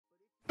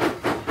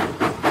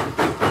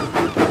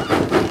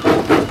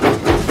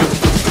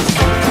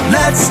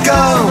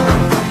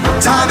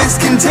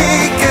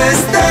take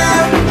us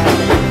there.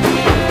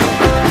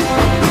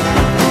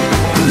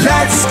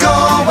 Let's go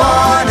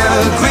on a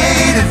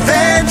great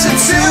adventure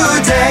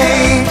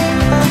today.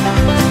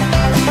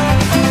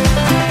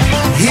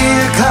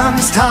 Here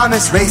comes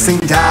Thomas racing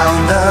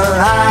down the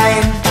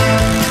line.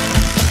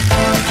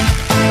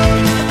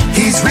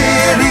 He's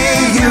really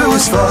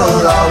useful,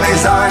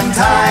 always on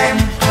time.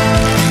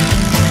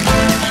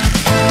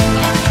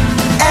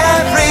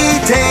 Every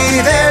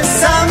day there's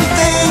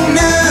something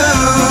new.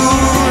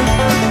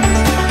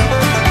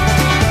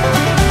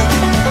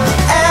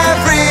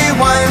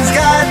 Everyone's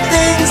got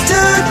things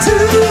to do.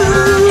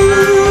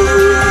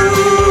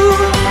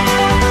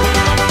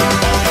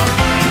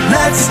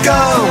 Let's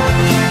go,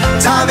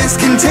 Thomas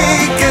can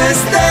take us